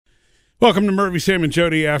Welcome to Murphy, Sam, and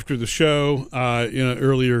Jody after the show.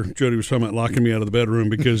 Earlier Jody was talking about locking me out of the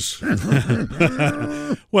bedroom because,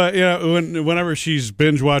 whenever she's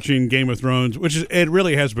binge watching Game of Thrones, it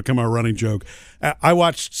really has become our running joke. I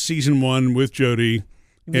watched season 1 with Jody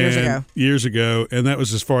years ago, and that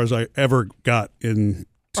was as far as I ever got into.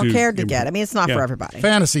 Or cared to get. I mean, it's not for everybody.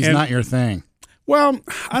 Fantasy's not your thing. Well,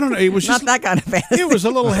 I don't know. It was not just that kind of fantasy. It was a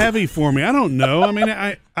little heavy for me. I don't know. I mean,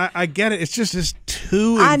 I get it. It's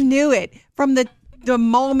too. I knew it from the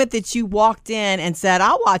moment that you walked in and said,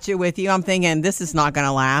 "I'll watch it with you." I'm thinking this is not going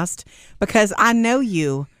to last because I know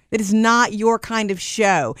you. It is not your kind of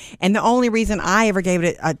show. And the only reason I ever gave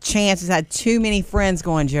it a chance is I had too many friends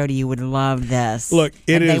going, "Jody, you would love this." Look,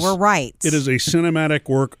 they were right. It is a cinematic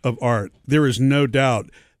work of art. There is no doubt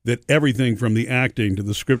that everything from the acting to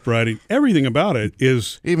the script writing, everything about it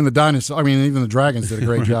is... Even the dinosaurs, even the dragons did a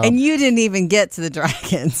great job. And you didn't even get to the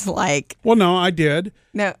dragons. Well, no, I did.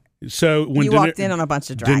 No. So when you walked in on a bunch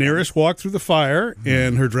of dragons. Daenerys walked through the fire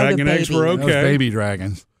and her dragon eggs were okay. Those baby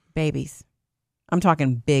dragons. Babies. I'm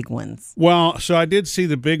talking big ones. Well, so I did see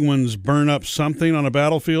the big ones burn up something on a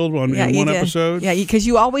battlefield in one episode. Yeah, because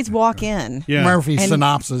you always walk in. Yeah. Murphy's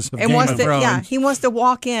synopsis of Game of Thrones. Yeah, he wants to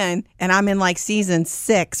walk in, and I'm in like season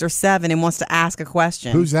 6 or 7 and wants to ask a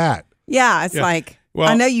question. Who's that? Yeah, it's like, well,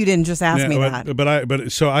 I know you didn't just ask me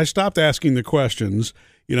that. So I stopped asking the questions,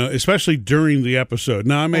 especially during the episode.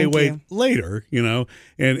 Now, I may wait later,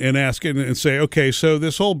 and ask it and say, okay, so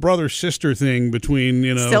this whole brother-sister thing between,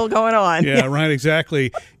 Still going on. Yeah, right,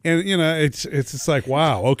 exactly. And, it's like,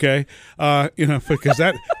 wow, okay. Because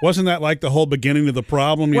wasn't that like the whole beginning of the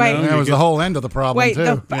problem, That was the whole end of the problem,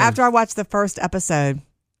 too. After I watched the first episode,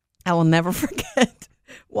 I will never forget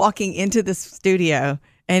walking into the studio,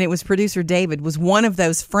 and it was producer David, was one of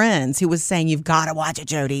those friends who was saying, "You've got to watch it,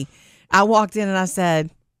 Jody." I walked in and I said,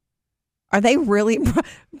 "Are they really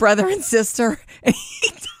brother and sister?" And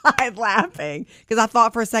he died laughing because I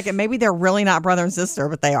thought for a second maybe they're really not brother and sister,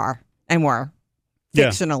 but they are and were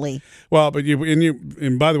fictionally. Yeah. Well, but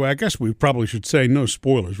and by the way, I guess we probably should say no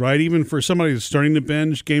spoilers, right? Even for somebody that's starting to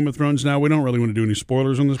binge Game of Thrones now, we don't really want to do any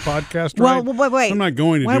spoilers on this podcast, right? Well, wait. I'm not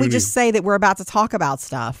going to. Why don't we just say that we're about to talk about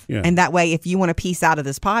stuff, and that way, if you want to piece out of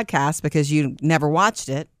this podcast because you never watched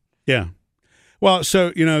it, yeah. Well,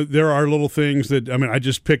 so, there are little things that, I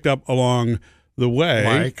just picked up along the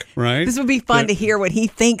way, right? This would be fun to hear what he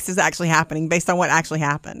thinks is actually happening based on what actually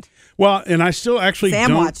happened. Well, and I still actually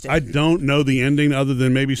watched it. I don't know the ending other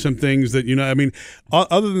than maybe some things that,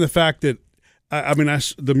 other than the fact that,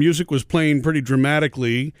 the music was playing pretty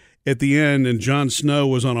dramatically at the end and Jon Snow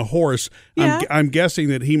was on a horse. Yeah. I'm guessing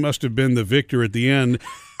that he must have been the victor at the end.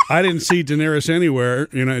 I didn't see Daenerys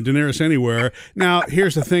anywhere. Now,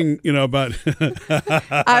 here's the thing, about...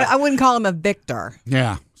 I wouldn't call him a victor.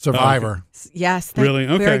 Yeah, survivor. Yes. Really?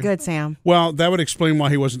 Okay. Very good, Sam. Well, that would explain why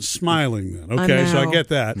he wasn't smiling then. Okay, so I get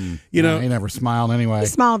that. He never smiled anyway. He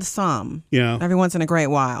smiled some. Yeah. Every once in a great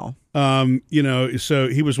while. So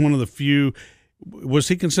he was one of the few... Was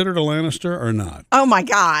he considered a Lannister or not? Oh, my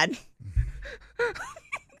God.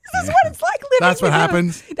 This is what it's like living. That's what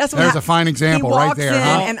happens. There's a fine example right there.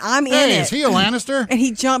 And I'm in it. Is he a Lannister? And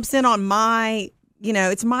he jumps in on my,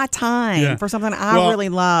 it's my time for something I really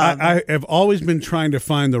love. I have always been trying to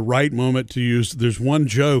find the right moment to use. There's one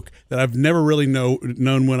joke that I've never really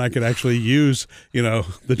known when I could actually use,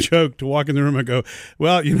 the joke to walk in the room and go,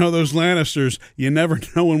 well, those Lannisters, you never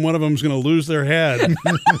know when one of them's going to lose their head.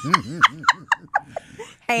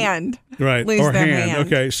 Hand. Right. Lose or their hand.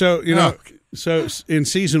 Okay. So, So in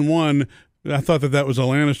season 1, I thought that was a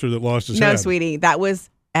Lannister that lost his head. No, sweetie, that was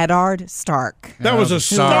Eddard Stark. That was a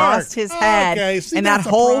Stark. Who lost his head, and that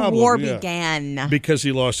whole war began because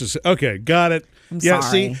he lost his. Okay, got it. I'm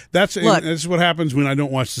sorry. See, that's what happens when I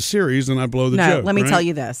don't watch the series and I blow the joke. Let me tell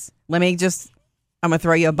you this. I'm gonna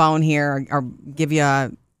throw you a bone here, or give you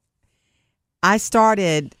a. I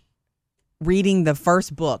started reading the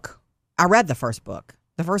first book. I read the first book.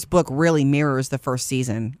 The first book really mirrors the first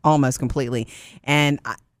season almost completely. And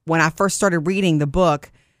when I first started reading the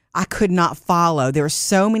book, I could not follow. There were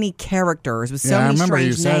so many characters with so many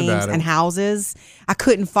strange names and houses. I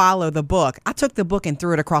couldn't follow the book. I took the book and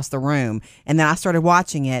threw it across the room. And then I started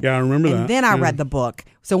watching it. Yeah, I remember that. And then I read the book.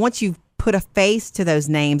 So once you put a face to those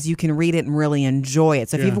names, you can read it and really enjoy it.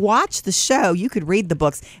 So if you've watched the show, you could read the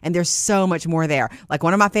books. And there's so much more there. Like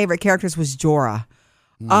one of my favorite characters was Jorah.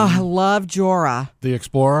 Oh, I love Jorah. The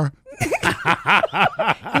explorer?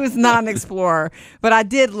 He was not an explorer, but I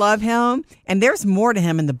did love him. And there's more to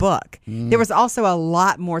him in the book. There was also a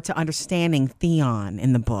lot more to understanding Theon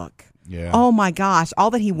in the book. Yeah. Oh, my gosh.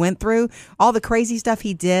 All that he went through, all the crazy stuff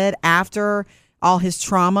he did after all his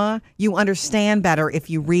trauma, you understand better if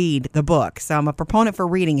you read the book. So I'm a proponent for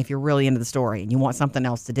reading if you're really into the story and you want something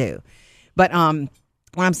else to do. But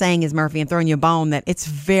what I'm saying is, Murphy, and throwing you a bone, that it's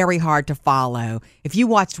very hard to follow. If you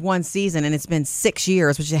watched one season and it's been 6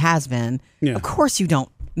 years, which it has been, of course you don't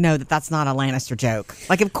know that that's not a Lannister joke.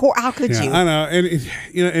 Like, of course, how could you? I know, and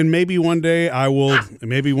and maybe one day I will.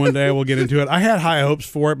 Maybe one day I will get into it. I had high hopes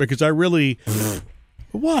for it because I really.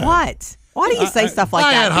 What? Why do you say stuff like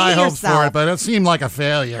that? I had high hopes yourself. for it, but it seemed like a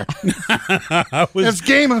failure. It's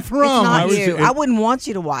Game of Thrones. It's not you. I wouldn't want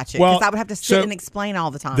you to watch it because I would have to sit and explain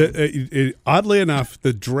all the time. Oddly enough,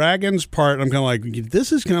 the dragons part, I'm kind of like,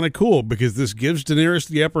 this is kind of cool because this gives Daenerys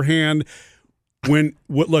the upper hand. When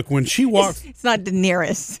she walks, it's not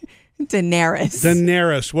Daenerys,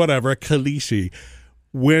 whatever, Khaleesi.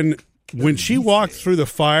 When she walked through the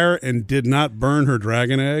fire and did not burn her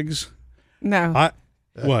dragon eggs. No.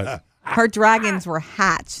 What? Her dragons were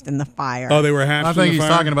hatched in the fire. Oh, they were hatched. I think he's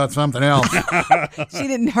talking about something else. She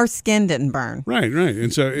didn't. Her skin didn't burn. Right.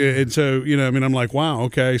 And so I'm like, wow,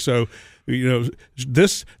 okay, so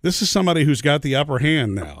this is somebody who's got the upper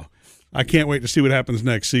hand now. I can't wait to see what happens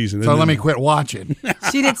next season. So let me quit watching.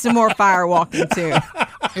 She did some more fire walking too.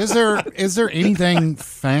 Is there anything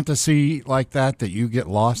fantasy like that you get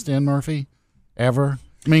lost in, Murphy? Ever?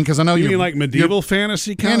 I mean, because I know you mean like medieval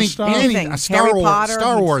fantasy kind of stuff. Anything. Star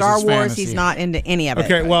Wars. He's not into any of it.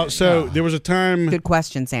 Okay, well, so there was a time. Good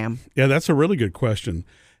question, Sam. Yeah, that's a really good question.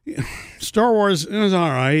 Star Wars is all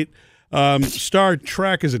right. Star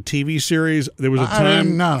Trek is a TV series. There was a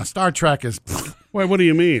time. No, Star Trek is. Wait, what do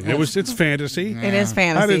you mean? It's fantasy. It is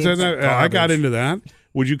fantasy. I got into that.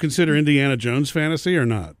 Would you consider Indiana Jones fantasy or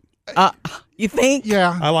not? You think?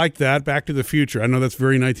 Yeah, I like that. Back to the Future. I know that's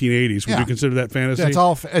very 1980s. Would you consider that fantasy? It's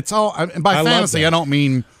all. By fantasy, I don't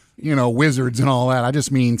mean wizards and all that. I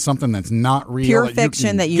just mean something that's not real. Pure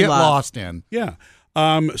fiction that you get love. lost in. Yeah.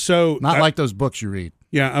 So not like those books you read.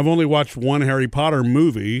 Yeah, I've only watched one Harry Potter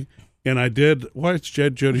movie, and I did. Why is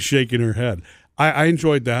Jody shaking her head? I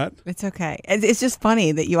enjoyed that. It's okay. It's just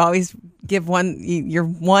funny that you always give one. You're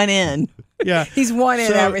one in. Yeah, he's one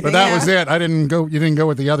in everything. But that was it. I didn't go. You didn't go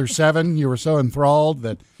with the other 7. You were so enthralled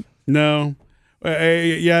that. No.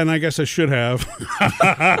 Yeah, and I guess I should have.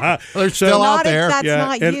 They're still out there. That's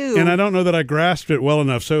not you. And I don't know that I grasped it well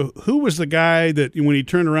enough. So who was the guy that when he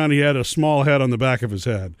turned around, he had a small head on the back of his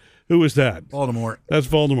head? Who was that? Voldemort. That's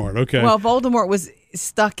Voldemort. Okay. Well, Voldemort was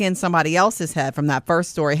stuck in somebody else's head from that first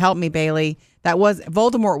story. Help me, Bailey.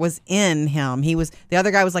 Voldemort was in him. The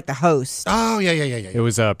other guy was like the host. Oh, yeah. It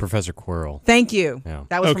was Professor Quirrell. Thank you. Yeah.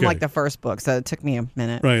 That was from like the first book, so it took me a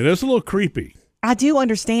minute. Right. That's a little creepy. I do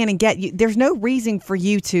understand and get you. There's no reason for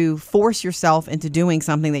you to force yourself into doing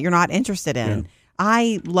something that you're not interested in. Yeah.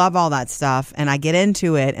 I love all that stuff, and I get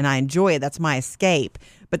into it, and I enjoy it. That's my escape.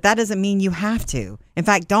 But that doesn't mean you have to. In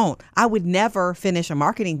fact, don't. I would never finish a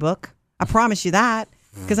marketing book. I promise you that,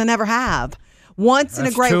 because I never have. Once in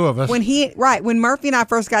a great, two of us. When Murphy and I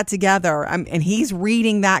first got together, and he's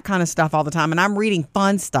reading that kind of stuff all the time, and I'm reading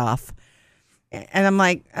fun stuff, and I'm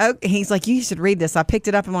like, oh, he's like, you should read this. I picked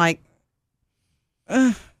it up. I'm like,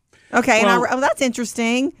 okay, well, and that's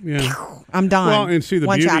interesting. Yeah. I'm done. Well, and see, the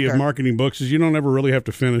One beauty chapter. of marketing books is you don't ever really have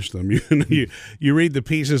to finish them. You read the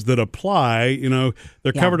pieces that apply.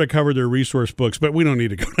 They're cover to cover. They're resource books, but we don't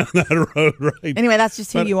need to go down that road, right? Anyway, that's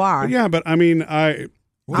just who you are. Yeah, but I mean, I'm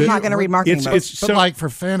not going to read marketing books. But like for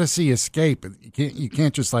fantasy escape, you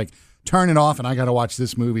can't just like turn it off and I got to watch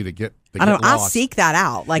this movie to get. I don't. I lost. seek that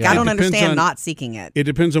out. Like I don't understand not seeking it. It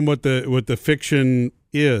depends on what the fiction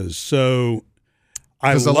is. So.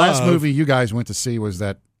 Because the last movie you guys went to see was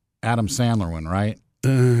that Adam Sandler one, right?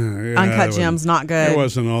 Uncut Gems, not good. It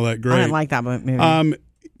wasn't all that great. I didn't like that movie.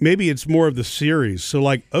 Maybe it's more of the series. So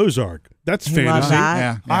like Ozark, that's fantasy. That?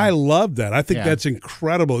 Yeah. I love that. I think that's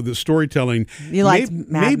incredible. The storytelling. You liked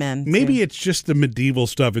Mad Men. Maybe it's just the medieval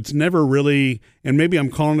stuff. It's never really, and maybe I'm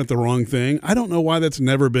calling it the wrong thing. I don't know why that's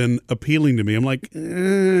never been appealing to me. I'm like,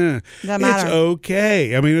 it's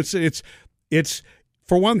okay. I mean, it's.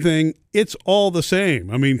 For one thing, it's all the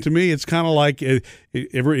same. I mean, to me, it's kind of like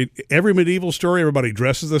every medieval story. Everybody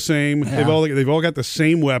dresses the same. Yeah. They've all got the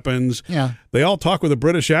same weapons. Yeah. They all talk with a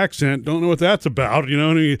British accent. Don't know what that's about.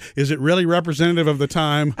 Is it really representative of the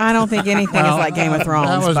time? I don't think anything is like Game of Thrones.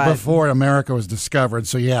 That was before America was discovered.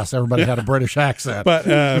 So yes, everybody had a British accent. But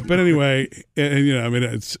anyway, and I mean,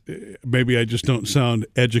 it's maybe I just don't sound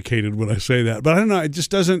educated when I say that. But I don't know. It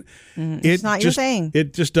just doesn't. It's not your thing.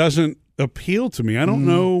 It just doesn't appeal to me. I don't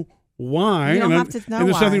know why. You don't have to know and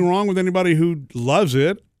there's why. nothing wrong with anybody who loves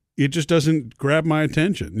it. It just doesn't grab my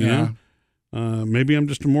attention. You know? Maybe I'm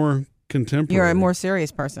just a more contemporary. You're a more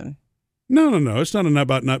serious person. No. It's not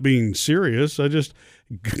about not being serious.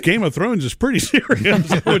 Game of Thrones is pretty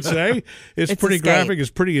serious, I would say. It's pretty escape. graphic. It's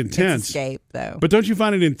pretty intense. It's escape, though. But don't you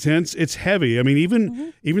find it intense? It's heavy. I mean,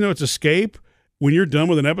 even though it's escape, when you're done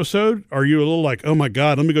with an episode, are you a little like, oh my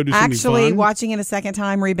God, let me go do something Actually, fun? watching it a second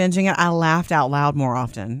time, rebinging it, I laughed out loud more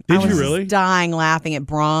often. Did I was you really? just dying laughing at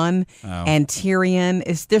Bronn and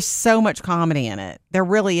Tyrion. There's so much comedy in it. There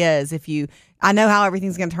really is. I know how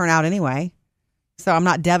everything's going to turn out anyway, so I'm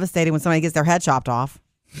not devastated when somebody gets their head chopped off.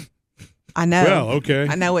 I know. Well, okay.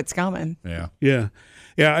 I know it's coming. Yeah. Yeah.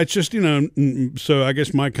 It's just, so I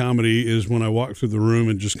guess my comedy is when I walk through the room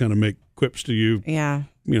and just kind of make quips to you. Yeah.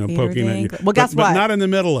 Poking at you. Well, guess but what? not in the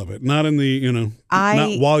middle of it. Not in the,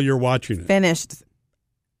 not while you're watching it. Finished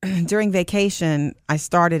during vacation. I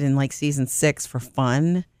started in like season 6 for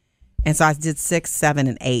fun. And so I did 6, 7,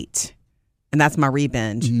 and 8. And that's my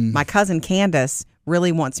re-binge. My cousin Candace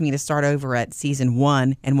really wants me to start over at season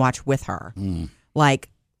 1 and watch with her. Like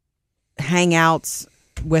hangouts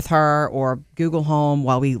with her or Google Home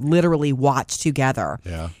while we literally watch together.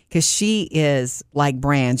 Yeah. Because she is like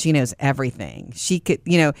Bran. She knows everything. She could,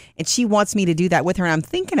 and she wants me to do that with her. And I'm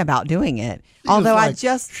thinking about doing it. Although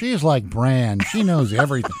She's like Bran. She knows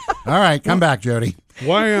everything. All right, come back, Jody.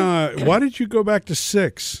 Why did you go back to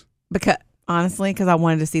 6? Because I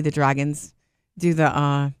wanted to see the dragons do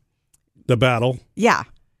the battle. Yeah.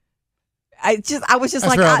 I was just That's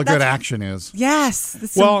like, where all the good action is. Yes.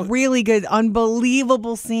 Some really good,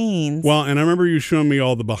 unbelievable scenes. Well, and I remember you showing me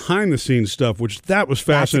all the behind the scenes stuff, which that was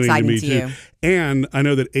fascinating to me too. And I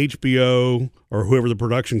know that HBO or whoever the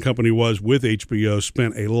production company was with HBO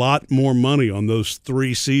spent a lot more money on those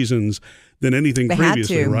 3 seasons than anything they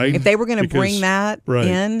previously, had to. right? If they were going to bring that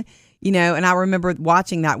in, and I remember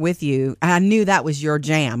watching that with you, and I knew that was your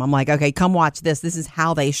jam. I'm like, okay, come watch this. This is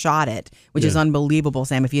how they shot it, which is unbelievable,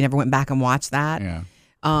 Sam, if you never went back and watched that. Yeah.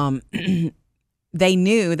 They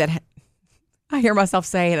knew that, I hear myself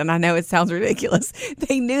say it, and I know it sounds ridiculous.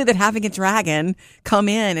 They knew that having a dragon come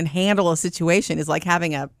in and handle a situation is like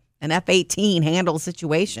having an F-18 handle a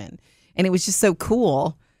situation. And it was just so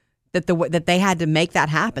cool that they had to make that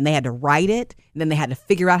happen. They had to write it, and then they had to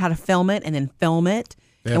figure out how to film it, and then film it.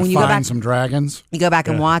 They had to find some dragons. You go back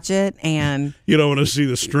and watch it, and you don't want to see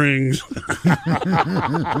the strings.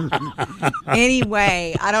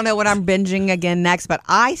 Anyway, I don't know what I'm binging again next, but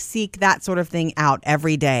I seek that sort of thing out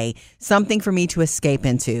every day. Something for me to escape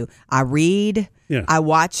into. I read. Yeah. I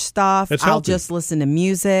watch stuff. That's I'll healthy. just listen to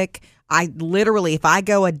music. I literally, if I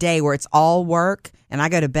go a day where it's all work and I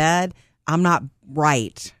go to bed, I'm not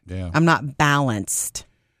right. Yeah. I'm not balanced.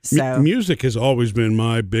 So Music has always been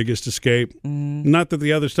my biggest escape. Not that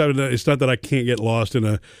the other stuff, it's not that I can't get lost in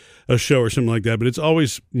a show or something like that, but it's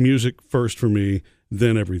always music first for me,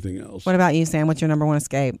 then everything else. what about you, Sam? What's your number one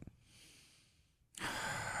escape?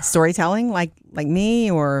 Storytelling, like me,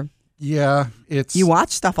 or Yeah, it's you watch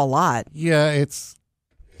stuff a lot. Yeah, it's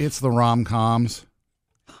the rom-coms.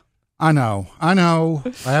 I know. I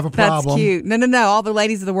have a problem. That's cute. No. All the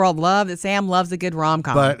ladies of the world love that. Sam loves a good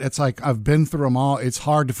rom-com. But it's like I've been through them all. It's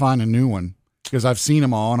hard to find a new one because I've seen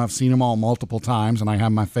them all, and I've seen them all multiple times, and I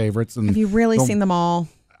have my favorites. And have you really seen them all?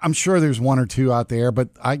 I'm sure there's one or two out there, but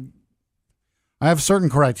I have certain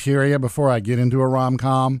criteria before I get into a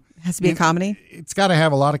rom-com. It has to be a comedy? It's got to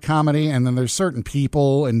have a lot of comedy, and then there's certain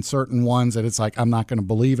people and certain ones that it's like I'm not going to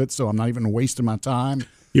believe it, so I'm not even wasting my time.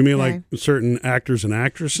 You mean like certain actors and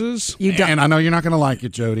actresses? You don't. And I know you're not going to like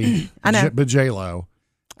it, Jody. I know. But J-Lo.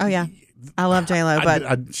 Oh, yeah. I love J-Lo,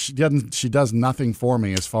 but she does nothing for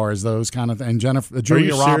me as far as those kind of things. And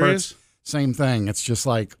Julia Roberts, same thing. It's just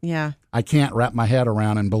like yeah. I can't wrap my head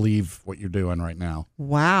around and believe what you're doing right now.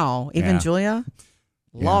 Wow. Even Yeah. Julia?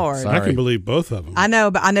 Yeah, Lord. sorry. I can believe both of them. I know,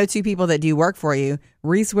 but I know two people that do work for you.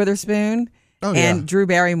 Reese Witherspoon Oh, and yeah. Drew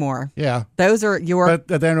Barrymore. Yeah. Those are your...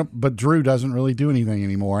 But Drew doesn't really do anything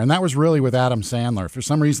anymore. And that was really with Adam Sandler. For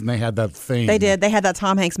some reason, they had that thing. They did. They had that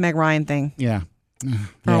Tom Hanks, Meg Ryan thing Yeah.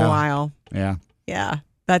 for a while. Yeah. Yeah,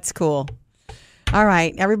 that's cool. All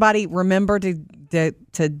right, everybody, remember to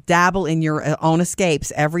dabble in your own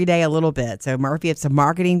escapes every day a little bit. So, Murphy, it's a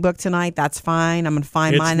marketing book tonight. That's fine. I'm going to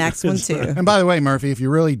find my next one, too. And by the way, Murphy, if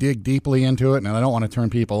you really dig deeply into it, and I don't want to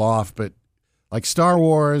turn people off, but like Star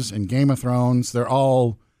Wars and Game of Thrones, they're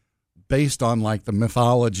all based on like the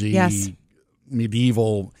mythology, Yes.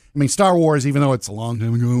 medieval. I mean, Star Wars, even though it's a long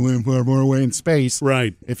time ago, far, far away in space,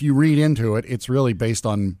 Right. if you read into it, it's really based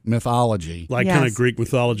on mythology. Like Yes. kind of Greek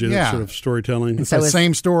mythology, that Yeah. sort of storytelling. It's So the is-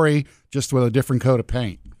 same story, just with a different coat of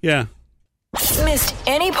paint. Yeah. Missed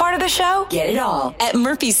any part of the show? Get it all at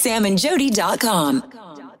murphysamandjody.com.